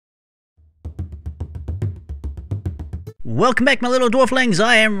Welcome back, my little dwarflings.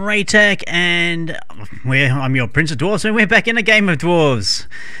 I am Raetac, and I'm your Prince of Dwarves, and we're back in a game of Dwarves.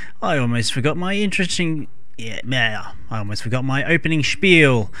 I almost forgot my I almost forgot my opening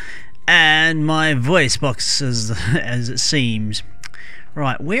spiel and my voice box as it seems.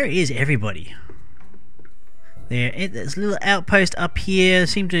 Right, where is everybody? There's a little outpost up here.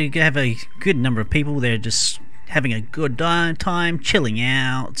 Seem to have a good number of people. They're just having a good time, chilling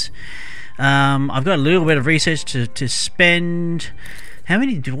out. I've got a little bit of research to spend. How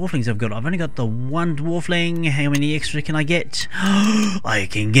many dwarflings I've got? I've only got the one dwarfling. How many extra can I get? I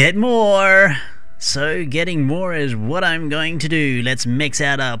can get more. So getting more is what I'm going to do. Let's max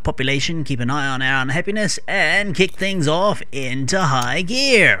out our population, keep an eye on our unhappiness, and kick things off into high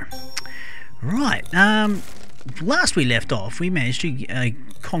gear. Right. Last we left off, we managed to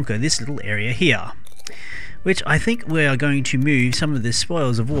conquer this little area here, which I think we are going to move some of the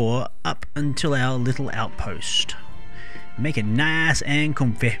spoils of war up until our little outpost. Make it nice and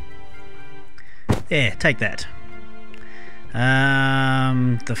comfy. There, take that.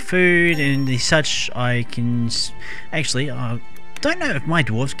 The food and the such I can... Actually, I don't know if my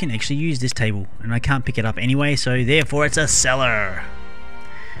dwarves can actually use this table, and I can't pick it up anyway, so therefore it's a cellar.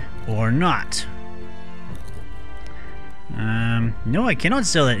 Or not. No, I cannot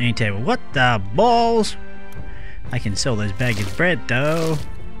sell that any table. What the balls? I can sell those bags of bread though.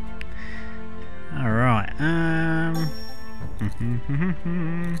 Alright,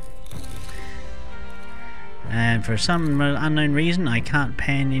 and for some unknown reason I can't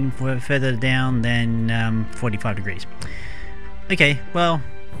pan in further down than 45 degrees. Okay, well,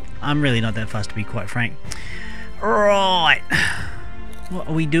 I'm really not that fast, to be quite frank. Right, what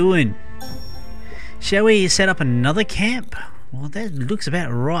are we doing? Shall we set up another camp? Well, that looks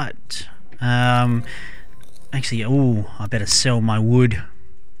about right. Actually, I better sell my wood.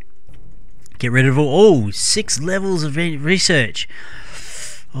 Get rid of all. 6 levels of research.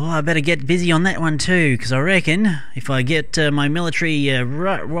 I better get busy on that one too, because I reckon if I get my military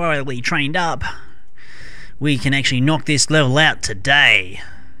royally trained up, we can actually knock this level out today.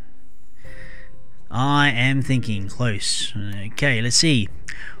 I am thinking close. Okay, let's see.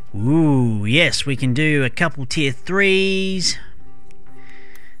 Ooh, yes, we can do a couple tier 3s.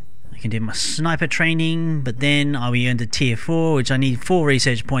 I can do my sniper training, but then I'll be into tier 4, which I need 4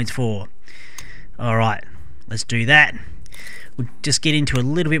 research points for. Alright, let's do that. We'll just get into a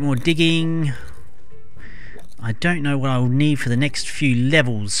little bit more digging. I don't know what I'll need for the next few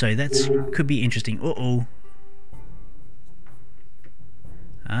levels, so that could be interesting.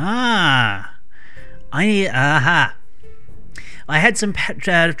 I had some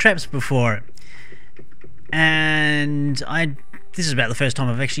traps before, and this is about the first time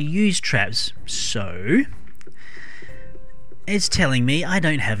I've actually used traps, so it's telling me I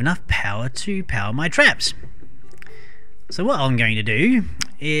don't have enough power to power my traps. So what I'm going to do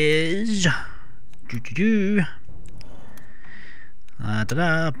is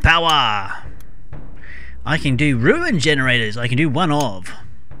power. I can do ruin generators. I can do one of.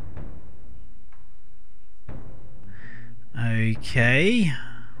 Okay.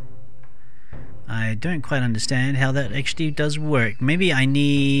 I don't quite understand how that actually does work. Maybe I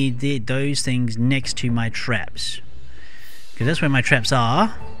need those things next to my traps, because that's where my traps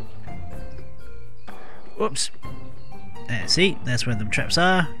are. Whoops. See, that's where the traps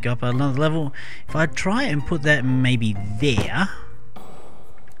are. Go up another level. If I try and put that maybe there.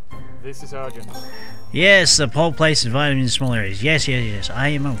 This is urgent. Yes, the whole place is divided into small areas. Yes. I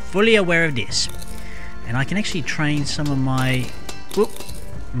am fully aware of this. And I can actually train some of my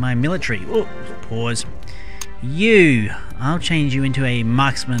military. Pause. I'll change you into a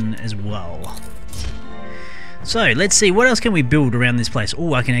marksman as well. So let's see, what else can we build around this place?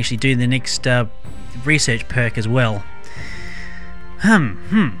 I can actually do the next research perk as well. Right,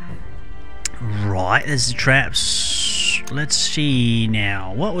 there's the traps. Let's see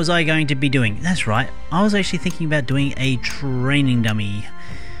now. What was I going to be doing? That's right, I was actually thinking about doing a training dummy.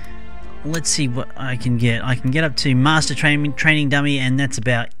 Let's see what I can get. I can get up to master training dummy, and that's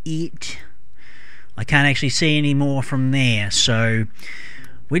about it. I can't actually see any more from there, so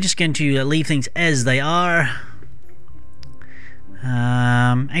we're just going to leave things as they are.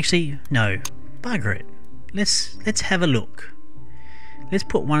 Actually, no, bugger it. Let's have a look. Let's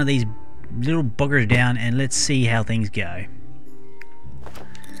put one of these little buggers down and let's see how things go.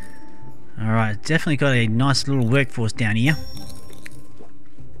 Alright, definitely got a nice little workforce down here.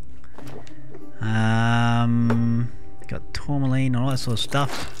 Got tourmaline and all that sort of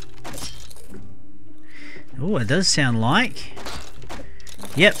stuff. It does sound like...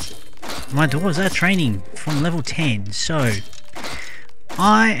 Yep, my dwarves are training from level 10, so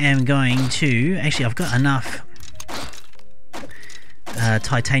I am going to... Actually, I've got enough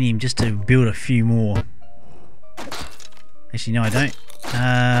titanium just to build a few more. Actually, no, I don't.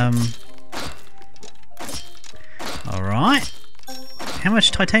 Alright. How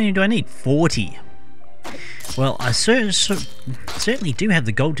much titanium do I need? 40. Well, I certainly do have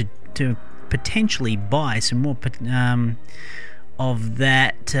the gold to potentially buy some more of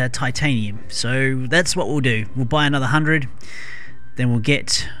that titanium. So that's what we'll do. We'll buy another 100. Then we'll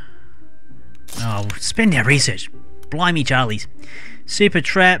get... Oh, we'll spend our research. Blimey Charlies. Super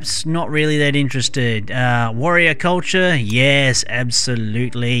traps, not really that interested. Warrior culture, yes,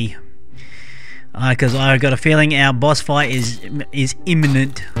 absolutely. Because I've got a feeling our boss fight is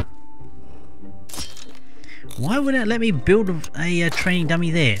imminent. Why would it let me build a training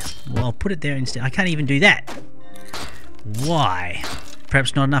dummy there? Well, I'll put it there instead. I can't even do that. Why?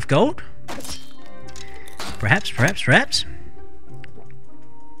 Perhaps not enough gold? Perhaps.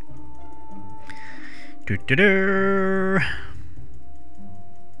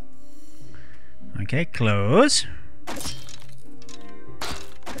 Okay, close.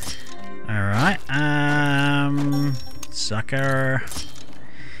 Alright, sucker.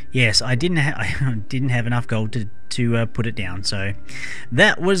 Yes, I didn't have enough gold to put it down, so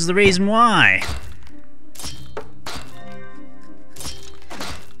that was the reason why.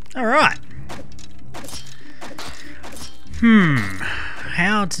 Alright.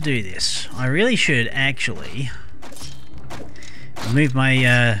 How to do this? I really should actually move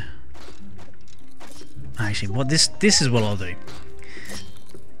my actually, what this is what I'll do.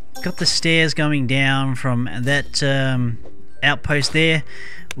 Got the stairs going down from that outpost there.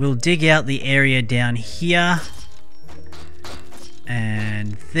 We'll dig out the area down here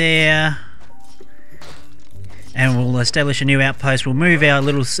and there, and we'll establish a new outpost. We'll move our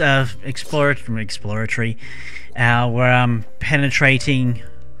little exploratory, our penetrating,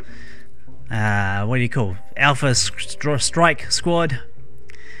 what do you call, Alpha Strike Squad.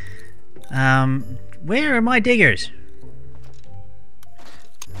 Where are my diggers?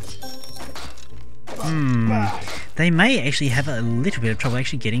 They may actually have a little bit of trouble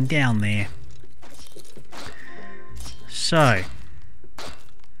actually getting down there. So,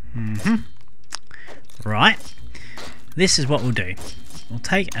 right, this is what we'll do. We'll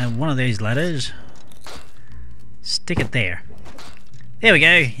take one of these ladders, stick it there. There we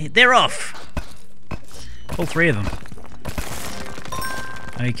go, they're off! All three of them.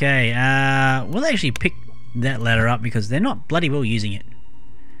 Okay, we'll actually pick that ladder up because they're not bloody well using it.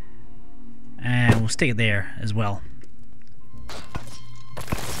 And we'll stick it there as well.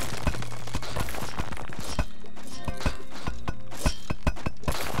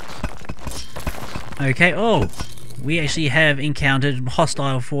 Okay, oh, we actually have encountered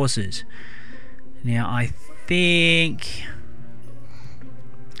hostile forces. Now I think...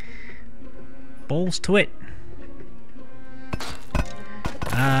 balls to it.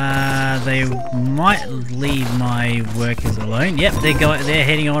 They might leave my workers alone. Yep, they're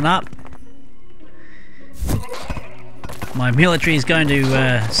heading on up. My military is going to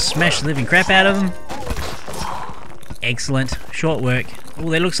smash the living crap out of them. Excellent. Short work. Oh,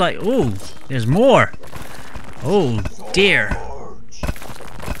 there looks like... oh, there's more. Oh, dear.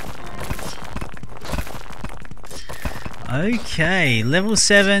 Okay, level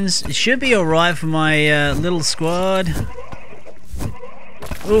 7s. It should be alright for my little squad.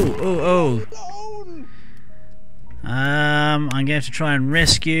 Oh. I'm going to have to try and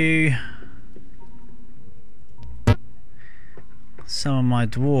rescue some of my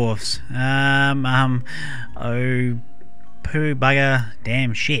dwarfs. Oh, poo bugger,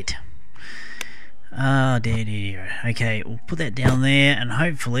 damn shit. Oh dear. Okay, we'll put that down there, and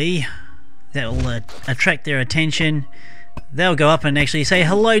hopefully that will attract their attention. They'll go up and actually say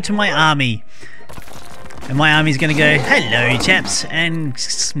hello to my army, and my army's going to go, hello chaps, and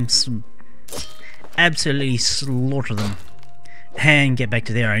absolutely slaughter them and get back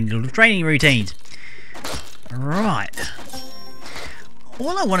to their own little training routines. Right.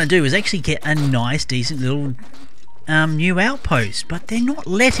 All I want to do is actually get a nice, decent little new outpost, but they're not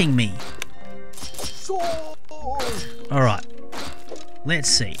letting me. Alright. Let's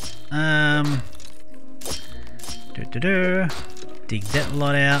see. Dig that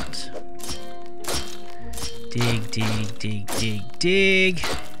lot out. Dig.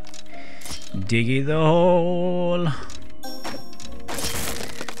 Diggy the hole.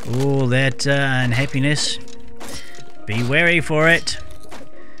 Oh, that unhappiness. Be wary for it.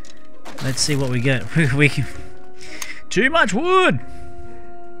 Let's see what we got. Too much wood!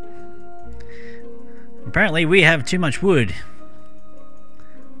 Apparently we have too much wood.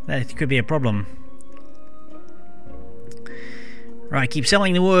 That could be a problem. Right, keep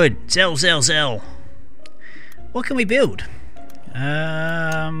selling the wood. Sell. What can we build?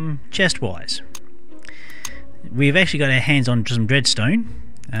 Chest-wise, we've actually got our hands on some dreadstone.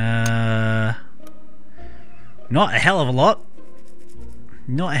 Not a hell of a lot.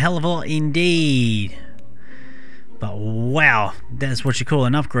 Not a hell of a lot indeed. But wow, that's what you call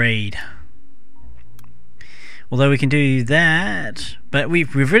an upgrade. Although we can do that, but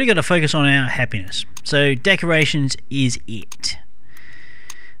we've really got to focus on our happiness. So decorations is it.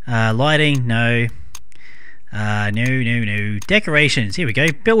 Lighting, no. No. Decorations, here we go.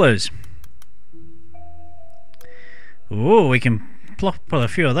 Pillars. Oh, we can put a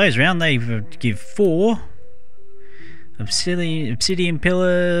few of those around. They give 4. Obsidian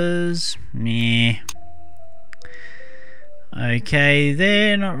pillars. Meh. Okay,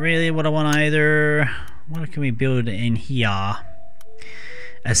 they're not really what I want either. What can we build in here?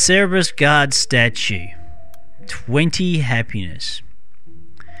 A Cerberus Guard statue. 20 happiness.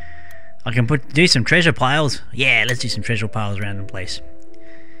 I can do some treasure piles. Yeah, let's do some treasure piles around the place.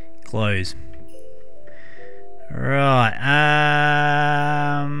 Close. Right.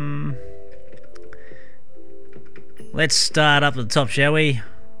 Let's start up at the top, shall we?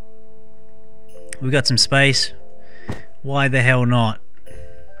 We've got some space. Why the hell not?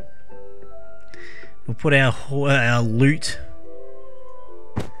 We'll put our loot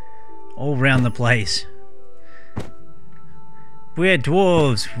all around the place. We're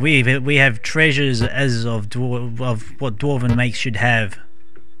dwarves. We have treasures as of what dwarven makes should have.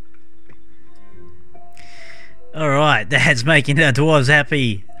 Alright, that's making our dwarves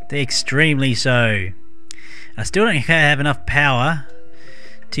happy. They're extremely so. I still don't have enough power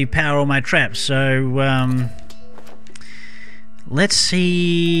to power all my traps, so let's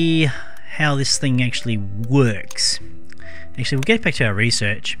see how this thing actually works. Actually, we'll get back to our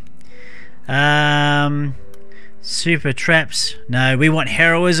research. Super traps. No, we want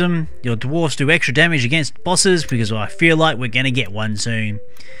heroism. Your dwarfs do extra damage against bosses because I feel like we're gonna get one soon.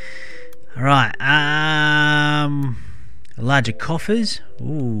 Alright, larger coffers.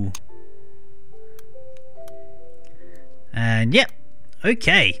 Ooh. And yep.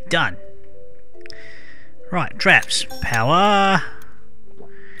 Okay, done. Right, traps. Power.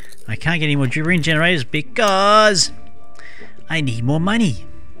 I can't get any more rune generators because I need more money.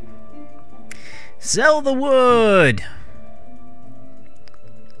 Sell the wood.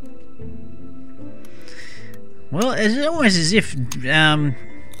 Well, it's almost as if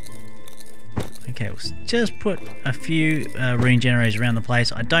okay, we'll just put a few rune generators around the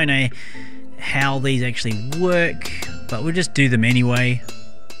place. I don't know how these actually work, but we'll just do them anyway.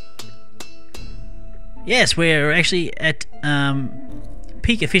 Yes, we're actually at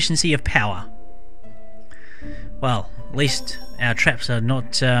peak efficiency of power. Well, at least our traps are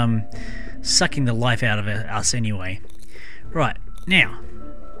not sucking the life out of us anyway. Right, now.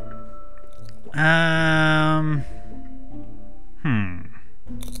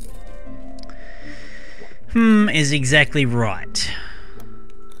 Is exactly right.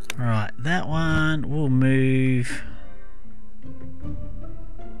 Right, that one will move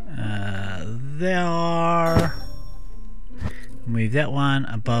there. Move that one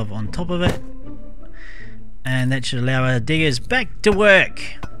above on top of it. And that should allow our diggers back to work.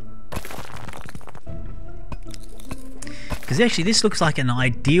 Because actually this looks like an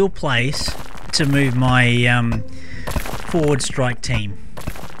ideal place to move my forward strike team.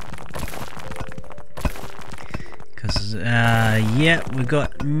 Because, yeah, we've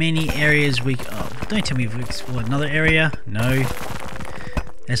got many areas we... Oh, don't tell me we've explored another area. No.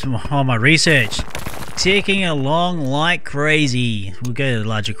 That's all my research. Ticking along like crazy. We'll go to the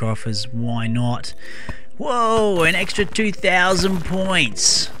larger coffers. Why not? Whoa, an extra 2,000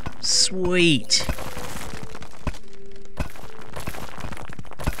 points. Sweet.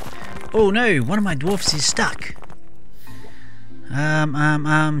 Oh no, one of my dwarfs is stuck.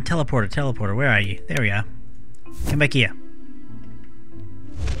 Teleporter, where are you? There we are. Come back here.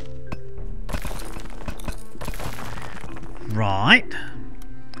 Right.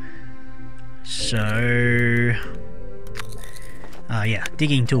 So... yeah,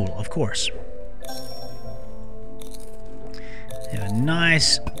 digging tool, of course. Have a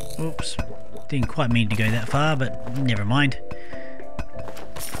nice... Oops. Didn't quite mean to go that far, but never mind.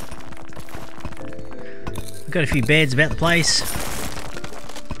 We've got a few beds about the place.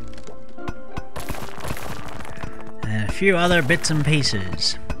 And a few other bits and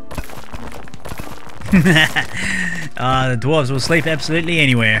pieces. The dwarves will sleep absolutely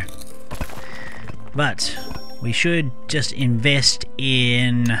anywhere. But we should just invest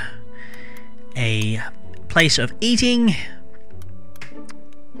in a place of eating.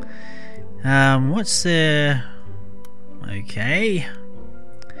 What's the... Okay.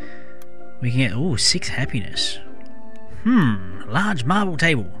 We can get... Ooh, 6 happiness. Large marble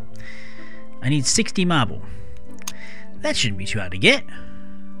table. I need 60 marble. That shouldn't be too hard to get.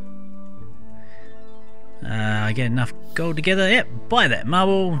 I get enough gold together. Yep, buy that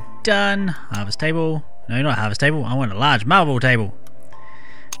marble. Done. Harvest table. No, not harvest table. I want a large marble table.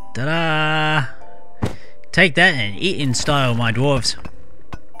 Ta-da! Take that and eat in style, my dwarves.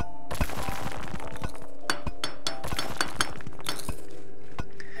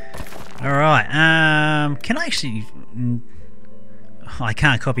 Alright, can I actually... Oh, I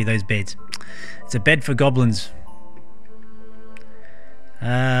can't copy those beds. It's a bed for goblins.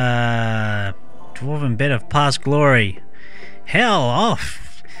 Dwarven bed of past glory. Hell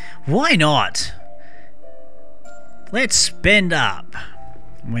off. Why not? Let's spend up.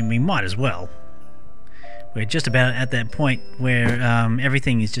 I mean, we might as well. We're just about at that point where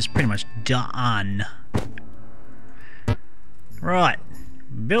everything is just pretty much done. Right.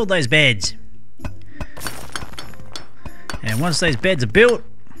 Build those beds. And once those beds are built,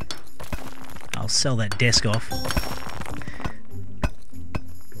 I'll sell that desk off.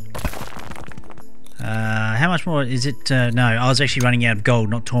 How much more is it? No, I was actually running out of gold,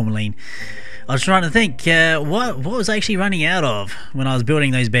 not tourmaline. I was trying to think, what was I actually running out of when I was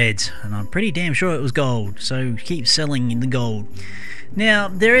building those beds? And I'm pretty damn sure it was gold, so keep selling the gold. Now,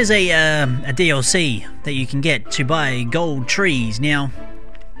 there is a DLC that you can get to buy gold trees. Now,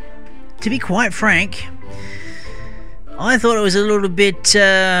 to be quite frank, I thought it was a little bit,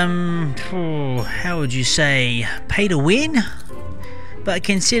 how would you say, pay to win? But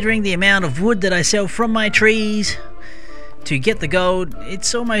considering the amount of wood that I sell from my trees to get the gold,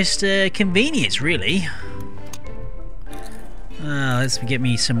 it's almost convenience, really. Let's get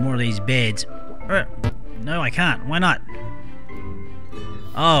me some more of these beds. No, I can't. Why not?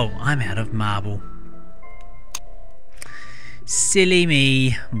 Oh, I'm out of marble. Silly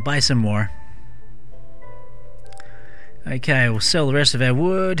me. Buy some more. Okay, we'll sell the rest of our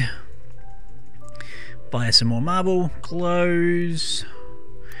wood. Buy some more marble. Close.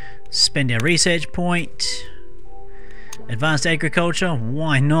 Spend our research point. Advanced agriculture.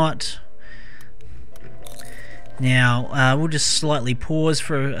 Why not? Now, we'll just slightly pause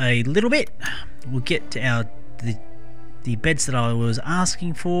for a little bit. We'll get to the beds that I was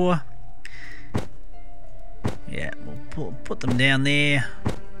asking for. Yeah, we'll put them down there.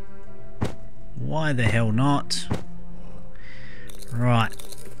 Why the hell not? Right.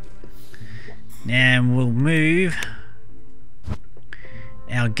 Now we'll move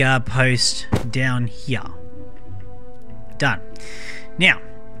our guard post down here. Done. Now,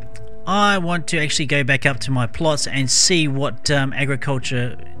 I want to actually go back up to my plots and see what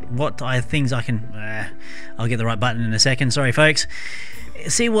agriculture, things I can... I'll get the right button in a second, sorry folks.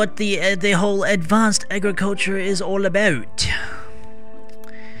 See what the whole advanced agriculture is all about.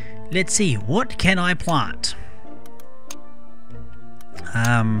 Let's see, what can I plant?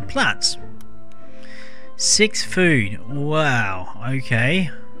 Plants. 6 food. Wow,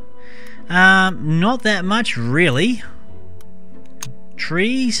 okay. Not that much really.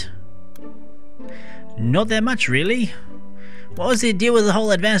 Trees. Not that much really. What was the deal with the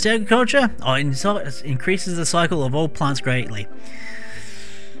whole advanced agriculture? Oh, it increases the cycle of all plants greatly.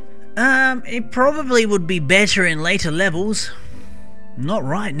 It probably would be better in later levels. Not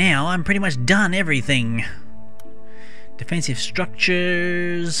right now. I'm pretty much done everything. Defensive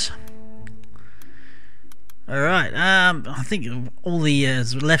structures. Alright, I think all the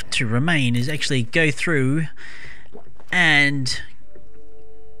left to remain is actually go through and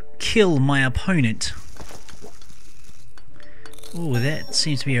kill my opponent. Oh, that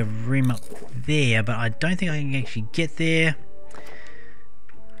seems to be a room up there, but I don't think I can actually get there.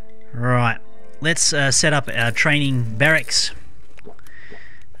 Right, let's set up our training barracks.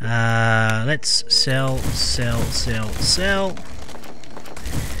 Let's sell.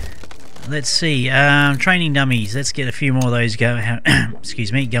 Let's see, training dummies. Let's get a few more of those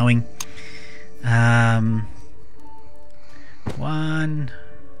excuse me, going. 1,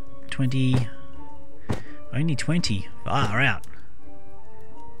 20, only 20. Far out.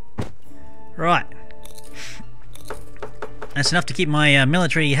 Right. That's enough to keep my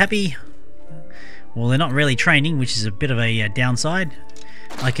military happy. Well, they're not really training, which is a bit of a downside.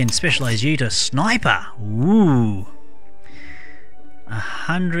 I can specialize you to sniper. Ooh.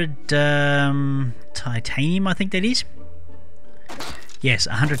 100 titanium, I think that is. Yes,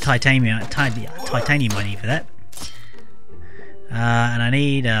 100 titanium. Titanium I need for that. And I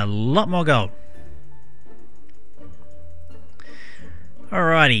need a lot more gold.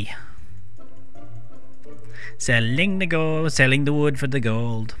 Alrighty. Selling the gold, selling the wood for the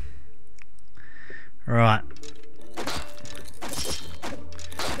gold. Right.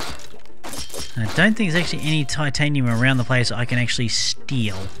 I don't think there's actually any titanium around the place I can actually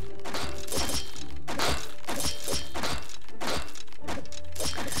steal.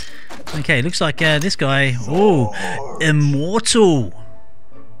 Okay, looks like this guy... Oh, immortal!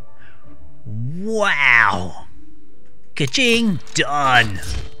 Wow! Ka-ching! Done!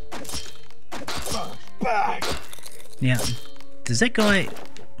 Now, does that guy...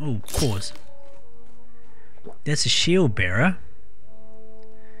 Oh, pause. That's a shield bearer.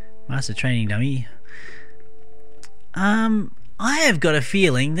 Master training dummy. I have got a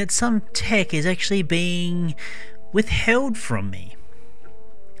feeling that some tech is actually being withheld from me.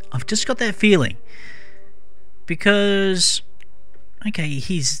 I've just got that feeling. Because... Okay,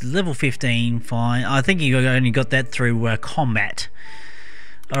 he's level 15, fine. I think he only got that through combat.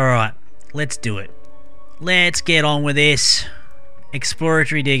 Alright, let's do it. Let's get on with this.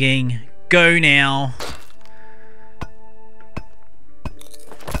 Exploratory digging. Go now.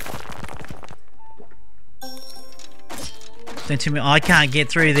 Don't tell me I can't get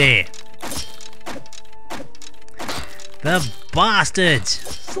through there. The bastards!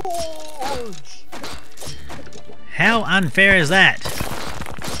 How unfair is that?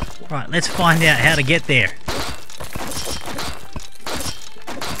 Right, let's find out how to get there.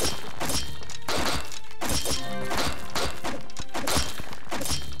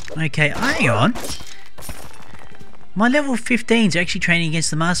 Okay, hang on. My level 15s are actually training against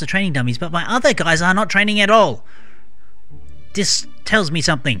the master training dummies, but my other guys are not training at all. This tells me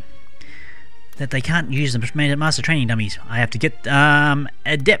something. That they can't use the master training dummies. I have to get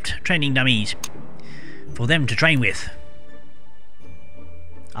adept training dummies for them to train with.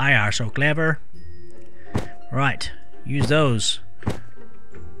 I are so clever. Right, use those.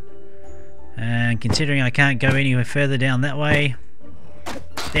 And considering I can't go anywhere further down that way,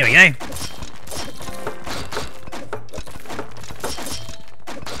 there we go.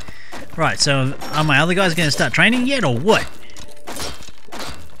 Right, so are my other guys going to start training yet or what?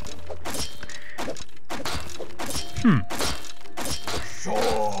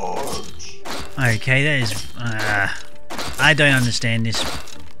 Okay, that is... I don't understand this.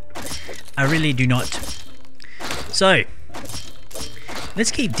 I really do not. So,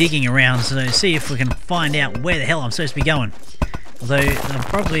 let's keep digging around to see if we can find out where the hell I'm supposed to be going. Although, I'll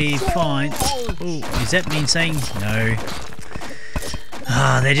probably find... Oh, does that mean saying no?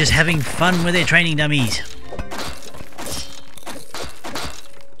 Ah, they're just having fun with their training dummies.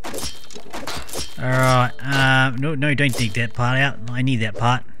 Alright, no, don't dig that part out. I need that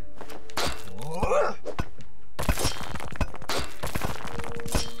part.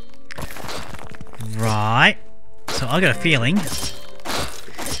 Right, so I got a feeling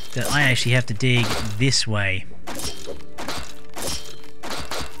that I actually have to dig this way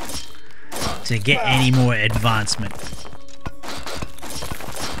to get any more advancement.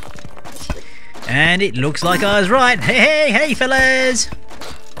 And it looks like I was right. Hey fellas!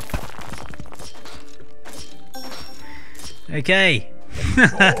 Okay.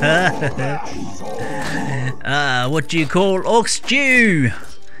 What do you call orc stew?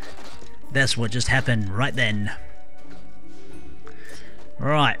 That's what just happened right then.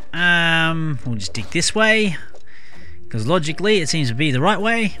 Right, we'll just dig this way, because logically it seems to be the right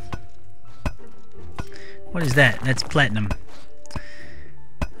way. What is that? That's platinum.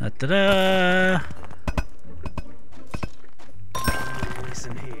 Da-da-da.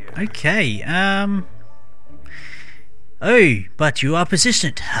 Listen here. Okay, oh, but you are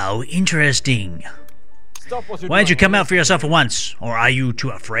persistent. How interesting. Stop what you're Why don't you doing. come out for yourself at once? Or are you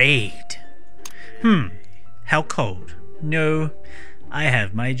too afraid? How cold. No, I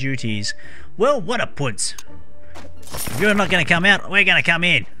have my duties. Well, what a punce. If you're not going to come out, we're going to come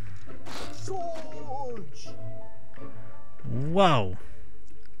in. Whoa.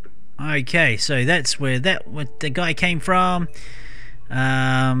 Okay, so that's where what the guy came from.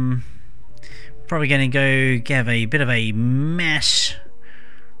 Probably going to go have a bit of a mass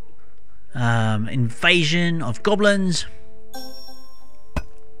invasion of goblins.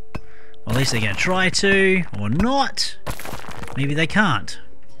 Or at least they're going to try to, or not. Maybe they can't.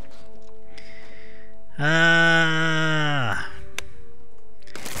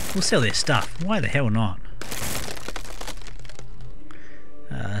 We'll sell their stuff. Why the hell not?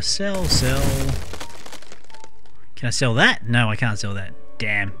 Sell. Can I sell that? No, I can't sell that.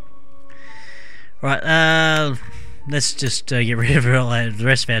 Damn. Right, let's just get rid of the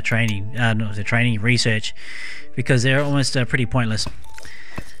rest of our training, not the training, research, because they're almost pretty pointless.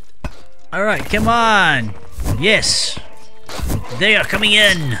 Alright, come on! Yes! They are coming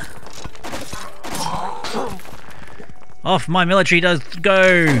in! Off my military does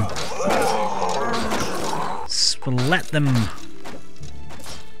go! Splat them!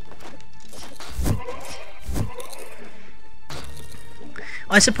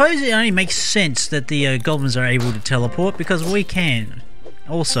 I suppose it only makes sense that the goblins are able to teleport because we can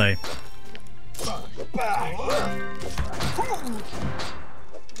also.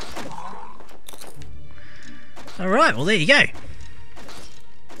 Alright, well there you go.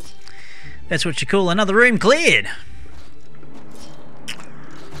 That's what you call another room cleared.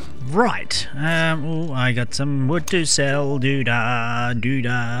 Right. Oh, I got some wood to sell. Doo-da,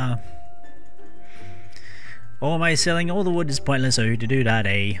 doo-da. Or am I selling all the wood is pointless? Oh,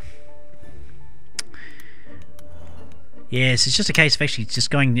 do-do-da-day. Yes, it's just a case of actually just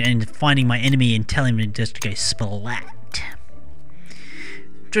going and finding my enemy and telling him just to go splat.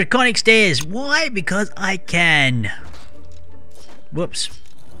 Draconic stairs. Why? Because I can. Whoops.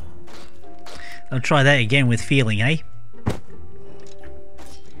 I'll try that again with feeling, eh?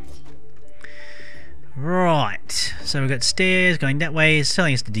 Right. So we've got stairs going that way. It's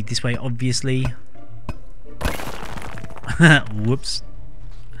telling us to dig this way, obviously. Whoops.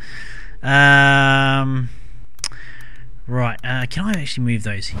 Right. Can I actually move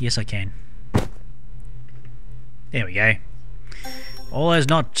those? Yes, I can. There we go. All those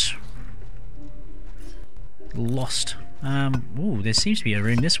not lost. Ooh, there seems to be a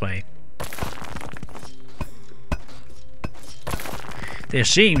room this way. There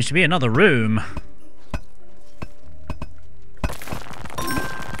seems to be another room.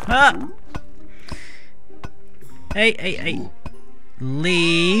 Ah! Hey, hey, hey.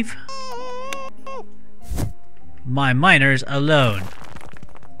 Leave my miners alone.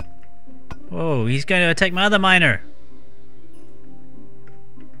 Oh, he's going to attack my other miner.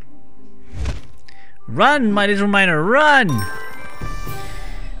 Run, my little miner, run!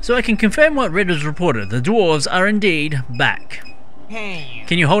 So I can confirm what Red has reported. The dwarves are indeed back.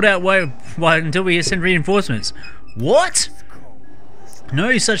 Can you hold out until we send reinforcements? What?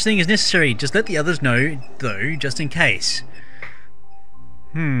 No such thing is necessary. Just let the others know, though, just in case.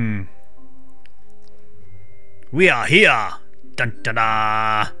 We are here! Dun da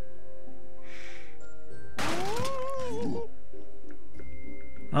da!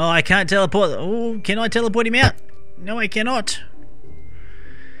 Oh, I can't teleport. Oh, can I teleport him out? No, I cannot.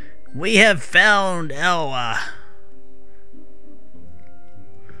 We have found our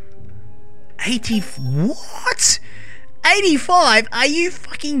 80. What? 85? Are you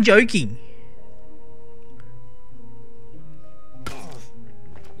fucking joking?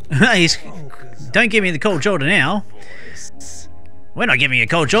 Don't give me the cold shoulder now. We're not giving you a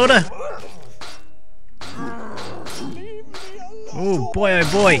cold shoulder. Oh boy,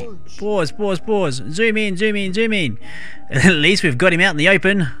 oh boy. Pause, pause, pause. Zoom in, zoom in, zoom in. At least we've got him out in the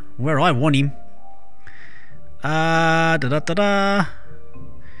open, where I want him. Da-da-da-da.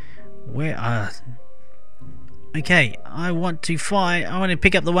 Where, okay, I want to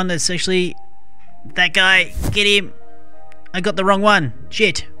pick up the one that's actually... That guy, get him. I got the wrong one.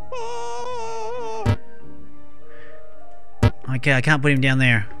 Shit. Okay, I can't put him down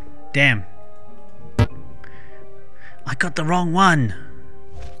there. Damn. I got the wrong one.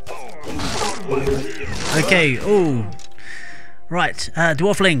 Okay, ooh. Right,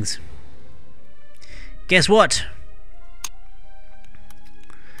 dwarflings. Guess what?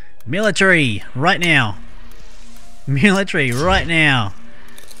 Military, right now. Military, right now.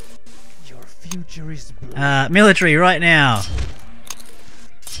 Your future is military, right now.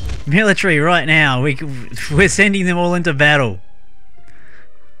 Military, right now. We're sending them all into battle.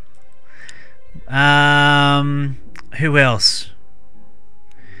 Who else?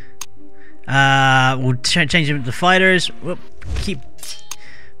 We'll change them to fighters. Whoop, keep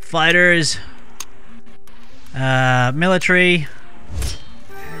fighters. Military.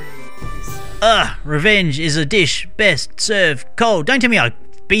 Revenge is a dish best served cold. Don't tell me I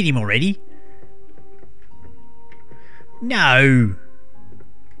beat him already. No.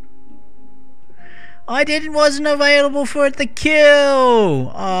 Wasn't available for the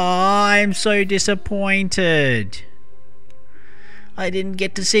kill. Oh, I'm so disappointed. I didn't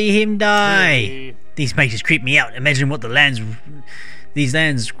get to see him die. Hey. These mages creep me out. Imagine what these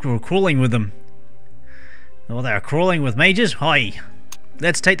lands were crawling with them. Oh, they are crawling with mages? Hi.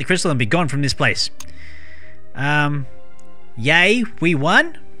 Let's take the crystal and be gone from this place. Yay, we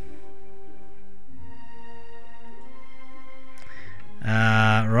won.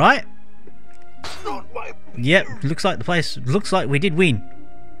 Right. Yep, looks like we did win.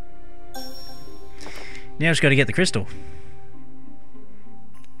 Now just got to get the crystal.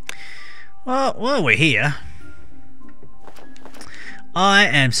 Well, while we're here, I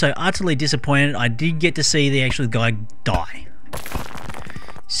am so utterly disappointed I didn't get to see the actual guy die.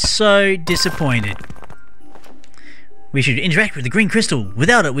 So disappointed. We should interact with the green crystal.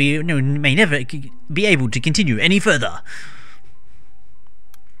 Without it, we may never be able to continue any further.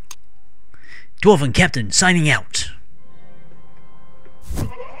 Dwarven Captain signing out.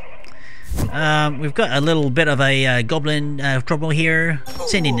 We've got a little bit of a goblin trouble here.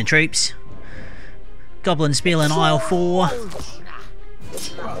 Send in the troops. Goblin Spiel in aisle 4.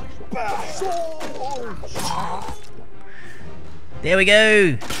 There we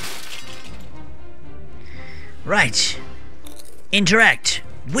go. Right. Interact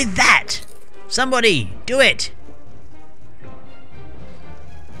with that. Somebody, do it.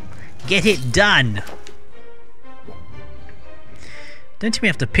 Get it done. Don't tell me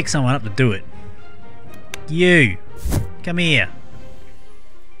I have to pick someone up to do it. You. Come here.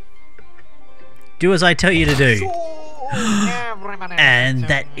 Do as I tell you to do. And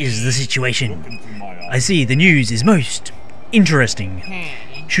that is the situation. I see the news is most interesting.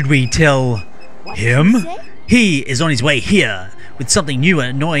 Should we tell him? He is on his way here with something new, an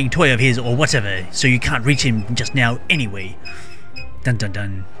annoying toy of his or whatever, so you can't reach him just now anyway. Dun dun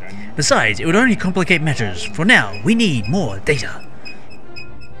dun. Besides, it would only complicate matters. For now, we need more data.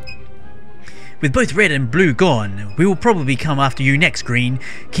 With both red and blue gone, we will probably come after you next, Green.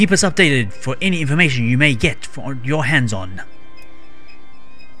 Keep us updated for any information you may get your hands on.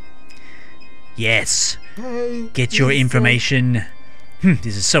 Yes. Get your information.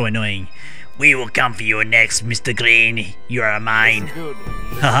 This is so annoying. We will come for you next, Mr. Green. You are mine.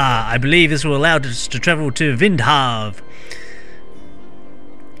 Haha, I believe this will allow us to travel to Vindhav.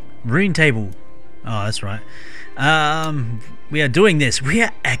 Rune table. Oh, that's right. We are doing this. We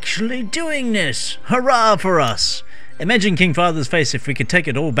are actually doing this. Hurrah for us. Imagine King Father's face if we could take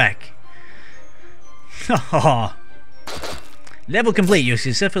it all back. Haha. Level complete. You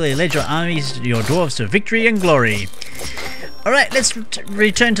successfully led your armies, your dwarves, to victory and glory. Alright, let's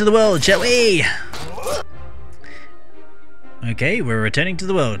return to the world, shall we? Okay, we're returning to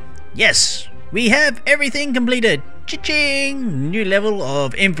the world. Yes, we have everything completed. Cha-ching! New level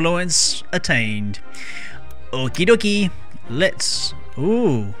of influence attained. Okie dokie. Let's...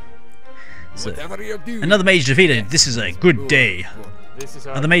 Ooh. So, another mage defeated. This is a good day.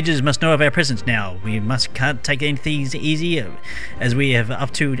 Other mages must know of our presence now. We can't take anything easy as we have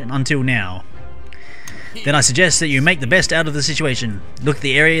up to until now. Then I suggest that you make the best out of the situation. Look at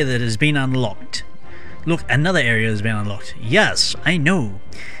the area that has been unlocked. Look, another area has been unlocked. Yes, I know.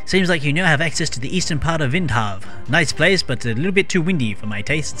 Seems like you now have access to the eastern part of Vindhav. Nice place, but a little bit too windy for my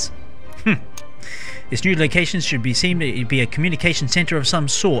tastes. This new location should seem to be a communication center of some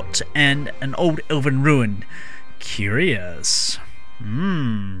sort and an old elven ruin. Curious.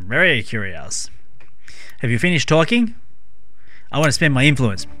 Very curious. Have you finished talking? I want to spend my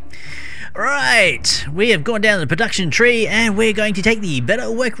influence. Right, we have gone down the production tree and we're going to take the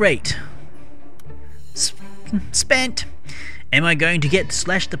better work rate. Spent. Am I going to get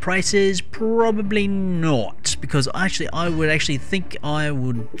slashed the prices? Probably not, because actually I would actually think I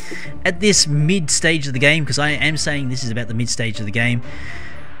would, at this mid stage of the game, because I am saying this is about the mid stage of the game,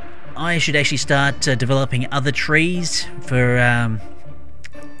 I should actually start developing other trees for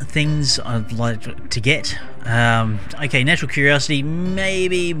things I'd like to get. Okay, natural curiosity might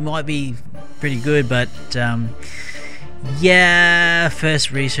be pretty good, but yeah,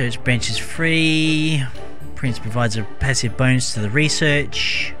 first research bench is free. Prince provides a passive bonus to the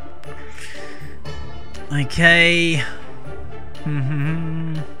research. Okay.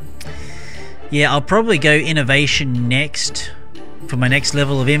 Yeah, I'll probably go innovation next for my next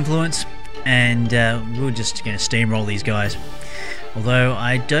level of influence, and we're just going to steamroll these guys. Although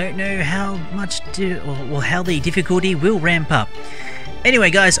I don't know how much how the difficulty will ramp up.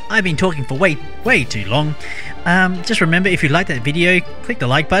 Anyway guys, I've been talking for way too long. Just remember, if you liked that video, click the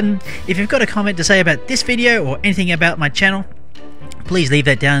like button. If you've got a comment to say about this video or anything about my channel, please leave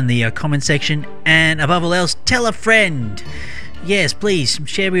that down in the comment section. And above all else, tell a friend. Yes, please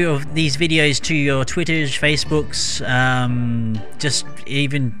share these videos to your Twitters, Facebooks, just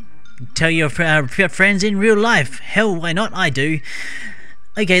even tell your friends in real life. Hell, why not? I do.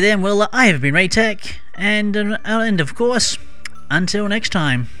 Okay then, well, I have been Raetac, and of course, until next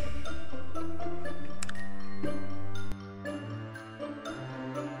time.